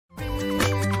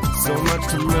So much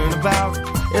to learn about,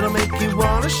 it'll make you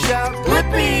want to shout,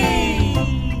 Blippi!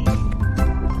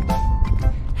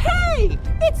 Hey,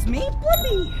 it's me,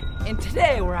 Blippi! And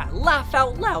today we're at Laugh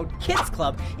Out Loud Kids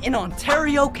Club in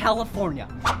Ontario, California.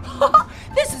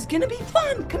 This is gonna be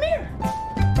fun, come here.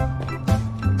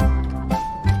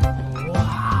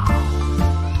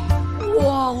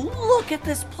 Whoa, look at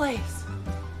this place.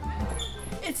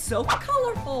 It's so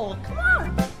colorful, come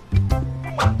on.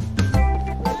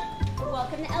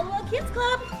 Welcome to LOL Kids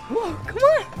Club. Whoa, come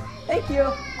on. Thank you.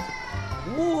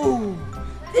 Whoa,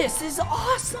 this is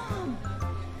awesome.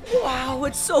 Wow,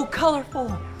 it's so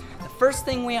colorful. The first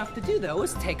thing we have to do though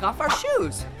is take off our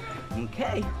shoes.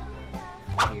 Okay,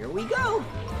 here we go.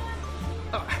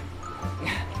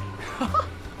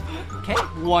 Okay,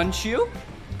 one shoe.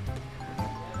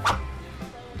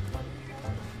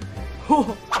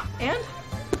 And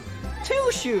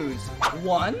two shoes.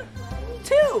 1,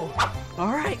 2.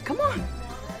 All right, come on.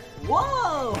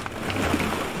 Whoa.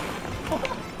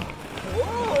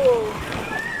 Whoa.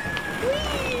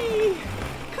 Whee.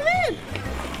 Come in.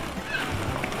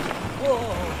 Whoa.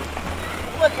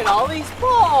 Look at all these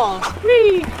balls.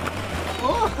 Whee.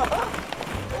 Whoa.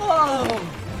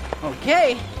 Whoa.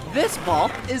 Okay, this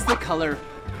ball is the color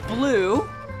blue.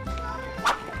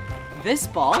 This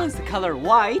ball is the color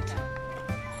white.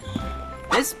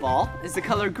 This ball is the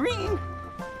color green.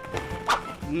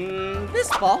 This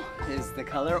ball is the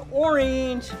color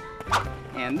orange.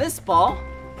 And this ball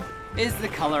is the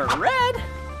color red.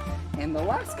 And the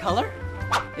last color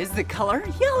is the color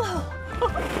yellow.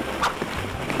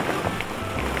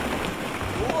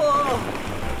 Whoa!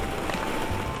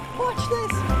 Watch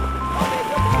this. I'll make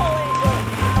a ball angel.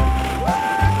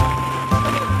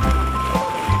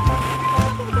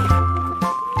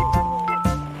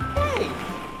 Hey,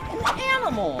 an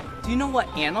animal. Do you know what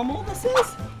animal this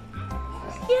is?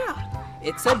 Yeah,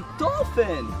 it's a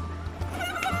dolphin.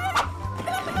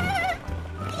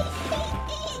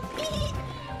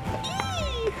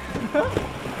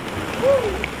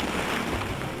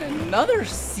 Another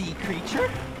sea creature.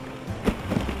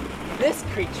 This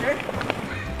creature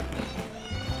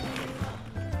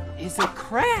is a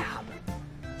crab.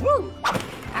 Woo!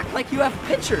 Act like you have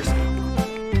pictures.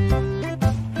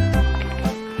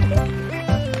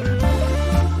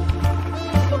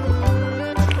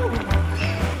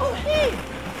 Oh, hey!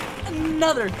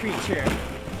 Another creature.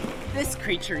 This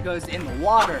creature goes in the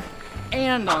water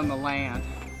and on the land.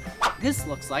 This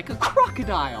looks like a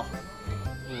crocodile.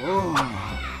 Whoa.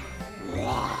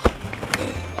 Whoa!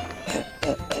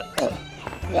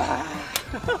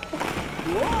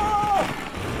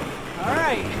 All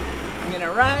right, I'm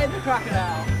gonna ride the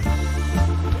crocodile.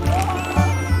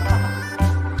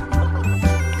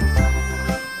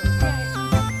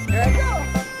 Here I go.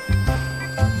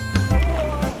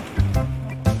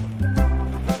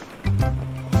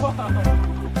 Whoa.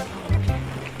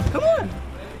 Come on.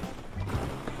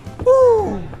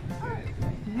 Woo!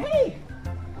 Hey!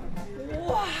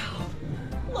 Wow!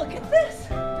 Look at this!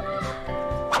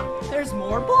 There's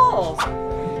more balls!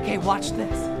 Okay, watch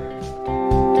this.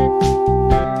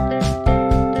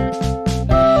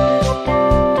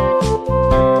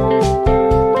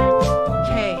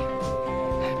 Okay,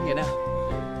 I'm gonna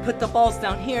put the balls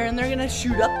down here and they're gonna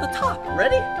shoot up the top.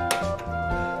 Ready?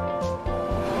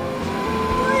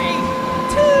 3,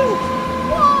 2,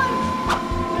 1!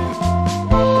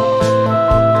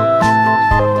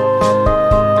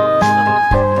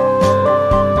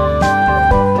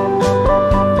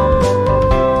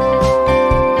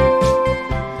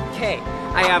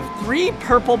 I have 3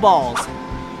 purple balls.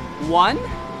 1,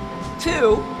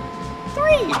 2,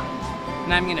 3.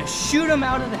 And I'm gonna shoot them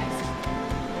out of this.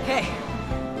 Okay,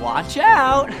 watch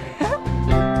out.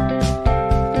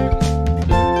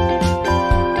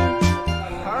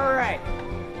 All right,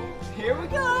 here we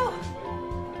go.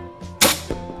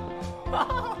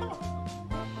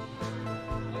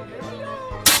 Here we go.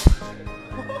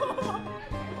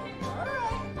 All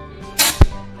right.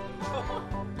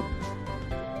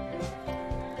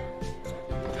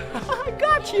 I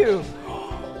got you!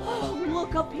 Oh,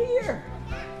 look up here!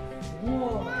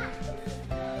 Whoa!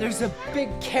 There's a big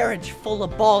carriage full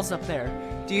of balls up there.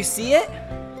 Do you see it?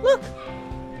 Look!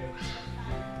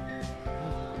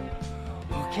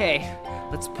 Okay,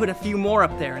 let's put a few more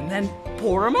up there and then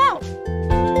pour them out.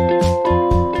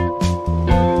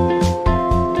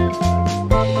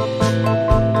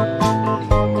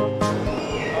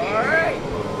 All right,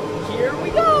 here we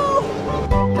go!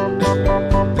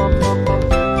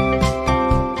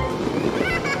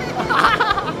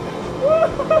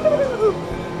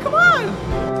 Come on!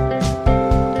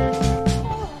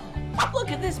 Look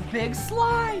at this big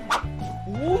slide!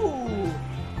 Woo!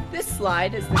 This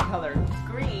slide is the color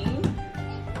green,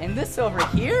 and this over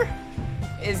here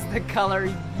is the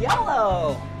color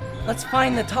yellow. Let's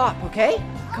find the top, okay?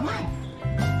 Come on.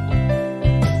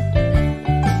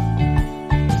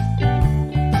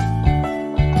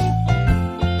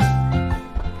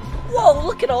 Whoa,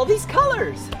 look at all these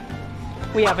colors.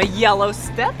 We have a yellow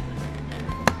step,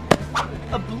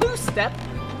 a blue step,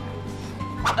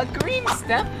 a green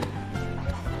step,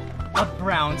 a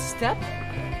brown step,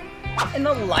 and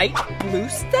a light blue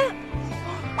step.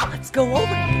 Let's go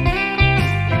over here.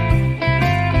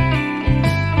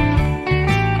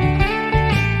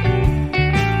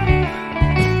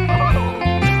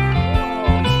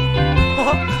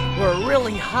 We're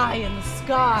really high in the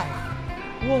sky.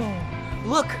 Whoa,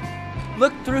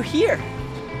 look through here.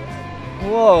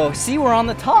 Whoa, see, we're on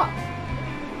the top.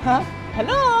 Huh?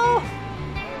 Hello?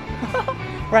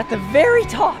 We're at the very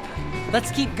top.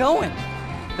 Let's keep going.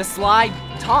 The slide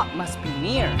top must be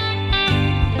near.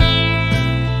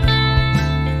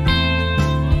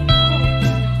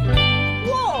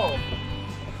 Whoa!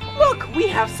 Look, we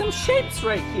have some shapes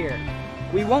right here.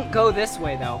 We won't go this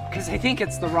way though, because I think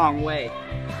it's the wrong way.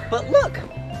 But look,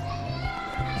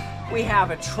 we have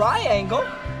a triangle.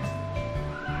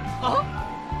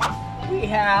 We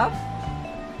have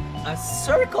a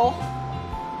circle.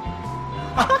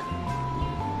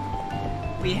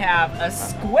 We have a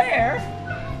square.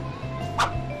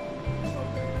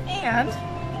 And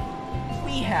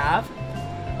we have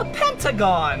a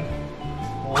pentagon.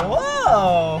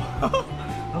 Whoa!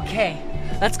 Okay,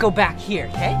 let's go back here,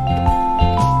 okay?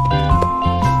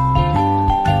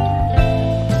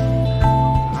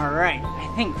 All right,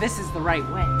 I think this is the right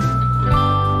way.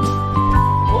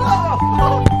 Whoa!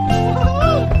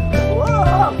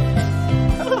 Whoa!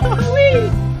 Whee!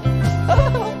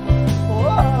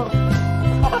 Whoa!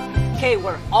 Okay,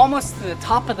 we're almost to the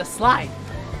top of the slide.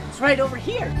 It's right over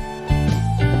here.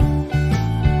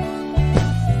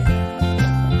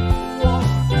 Whoa!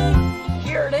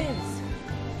 Here it is.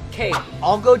 Okay,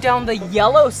 I'll go down the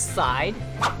yellow side,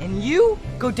 and you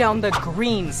go down the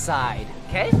green side,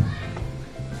 okay?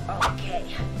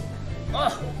 Okay.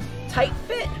 Oh, tight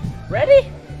fit. Ready?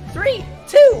 3,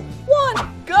 2,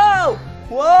 1, go!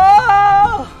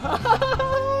 Whoa!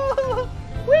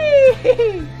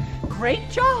 Whee! Great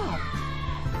job!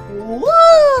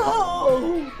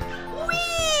 Whoa!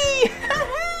 Whee!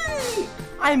 Hey!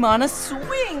 I'm on a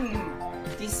swing!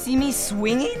 Do you see me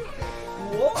swinging?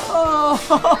 Whoa!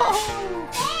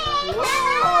 Whoa!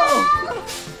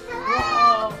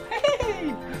 Whoa!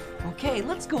 Hey! Okay,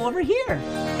 let's go over here.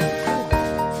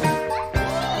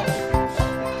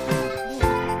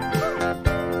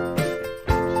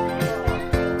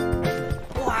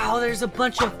 There's a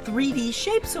bunch of 3D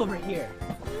shapes over here.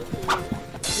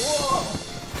 Whoa!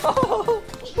 Oh,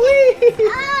 whee!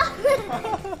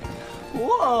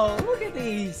 Whoa, look at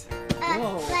these.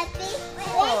 Whoa.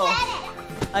 Whoa.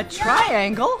 A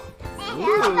triangle?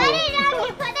 Ooh.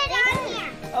 Put it on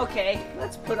here. Okay,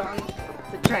 let's put on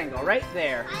the triangle right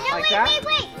there. Like wait, that?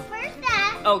 Wait. First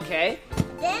that. Okay.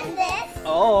 Then this.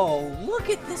 Oh, look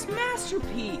at this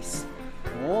masterpiece.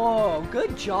 Whoa,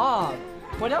 good job.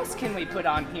 What else can we put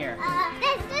on here?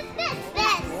 This.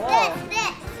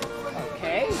 This.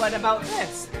 Okay, what about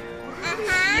this?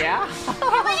 Yeah?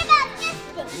 What about this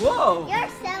thing? Whoa! You're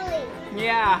silly.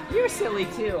 Yeah, you're silly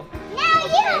too. Now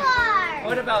Okay. you are.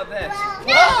 What about this?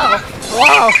 Well,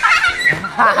 Whoa!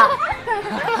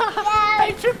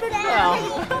 I tripped and fell.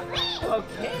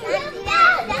 Okay. Okay,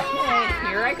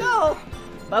 here I go.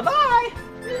 Bye-bye.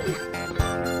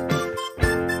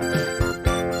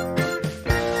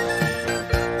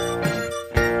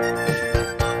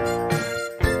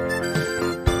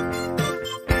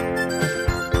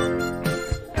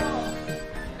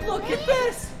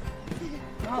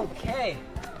 Okay,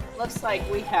 looks like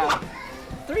we have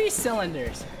 3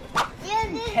 cylinders.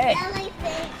 Okay.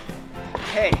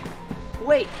 Okay,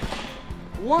 wait.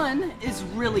 One is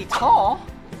really tall.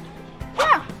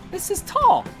 Yeah, this is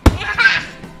tall.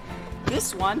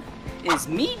 This one is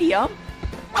medium.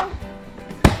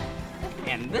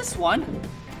 And this one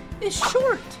is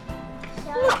short.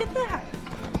 Look at that.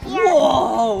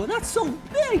 Whoa, that's so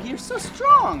big. You're so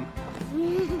strong.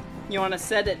 You want to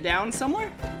set it down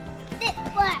somewhere?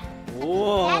 What?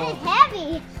 Whoa. That is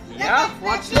heavy. Yeah,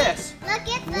 watch this. Look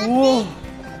at Blippi. Whoa.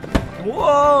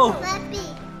 Whoa. Blippi.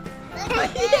 Look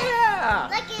at this. Yeah.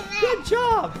 Look at that. Good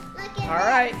job. Look at All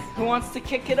right, who wants to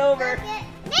kick it over? Look at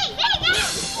me.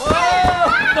 Whoa.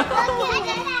 Look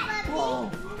at that, Blippi. Whoa.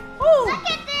 Oh, Look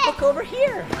at this. look over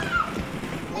here.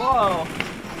 Whoa.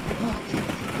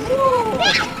 Whoa.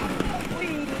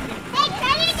 Hey,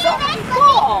 try to do So this,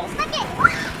 balls. Blippi. Look at.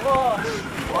 Whoa.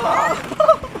 Whoa.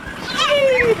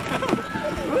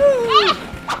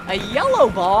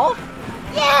 ball.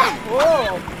 Yeah.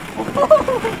 Whoa.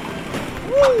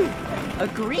 Woo. A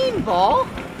green ball.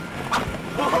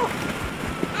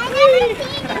 I've never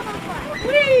seen you before.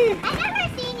 Whee. I've never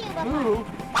seen you before. Ooh.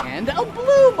 And a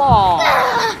blue ball.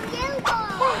 Blue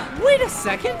ball. Wait a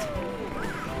second.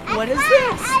 What is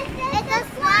this? It's a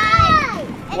slide.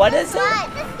 What is it?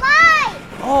 It's a slide.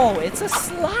 Oh, it's a I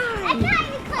slide. can't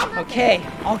even climb up. Okay,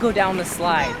 I'll go down the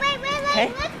slide. Wait. Okay.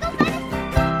 Let's go find a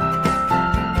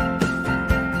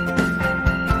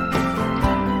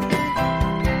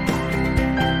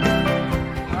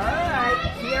Alright,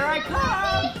 here I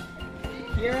come.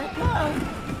 Here I come.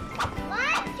 1,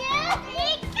 2,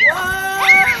 3,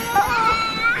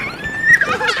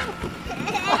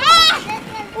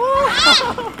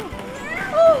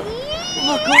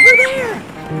 Look over there.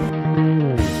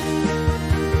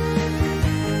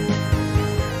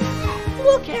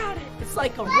 Look at it. It's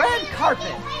like a red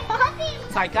carpet.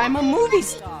 It's like I'm a movie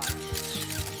star.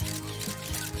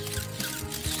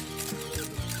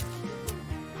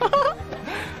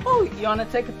 Oh, you want to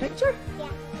take a picture? Yeah.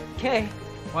 Okay,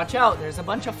 watch out. There's a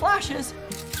bunch of flashes.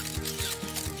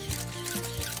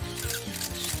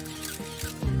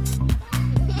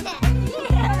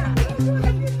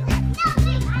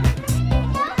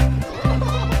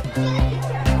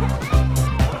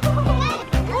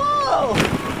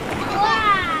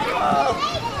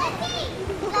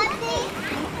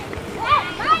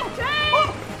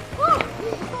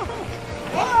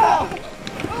 Whoa!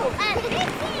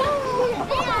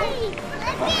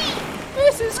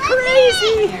 This is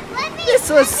crazy! This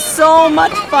was so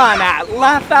much fun at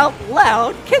Laugh Out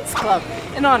Loud Kids Club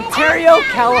in Ontario,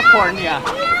 California.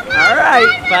 All right,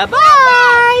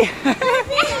 bye-bye!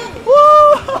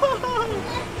 Woo!